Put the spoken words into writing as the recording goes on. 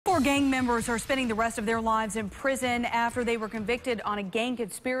Four gang members are spending the rest of their lives in prison after they were convicted on a gang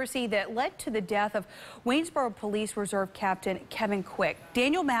conspiracy that led to the death of Waynesboro Police Reserve Captain Kevin Quick.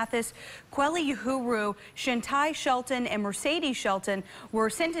 Daniel Mathis, Kweli Uhuru, Shantai Shelton, and Mercedes Shelton were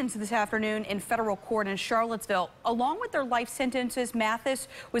sentenced this afternoon in federal court in Charlottesville. Along with their life sentences, Mathis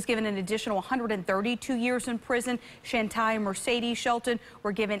was given an additional 132 years in prison. Shantai and Mercedes Shelton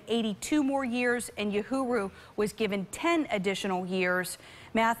were given 82 more years, and Uhuru was given 10 additional years.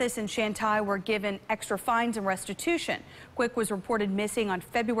 Mathis and Shantai were given extra fines and restitution. Quick was reported missing on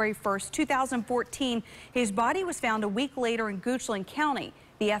February 1st, 2014. His body was found a week later in Goochland County.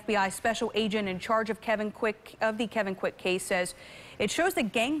 The FBI special agent in charge of the Kevin Quick case says it shows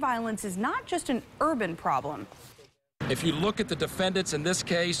that gang violence is not just an urban problem. If you look at the defendants in this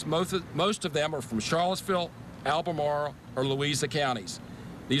case, most of them are from Charlottesville, Albemarle, or Louisa counties.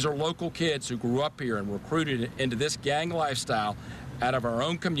 These are local kids who grew up here and were recruited into this gang lifestyle out of our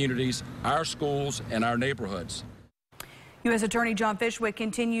own communities, our schools, and our neighborhoods. U.S. Attorney John Fishwick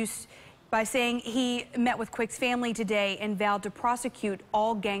continues by saying he met with Quick's family today and vowed to prosecute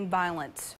all gang violence.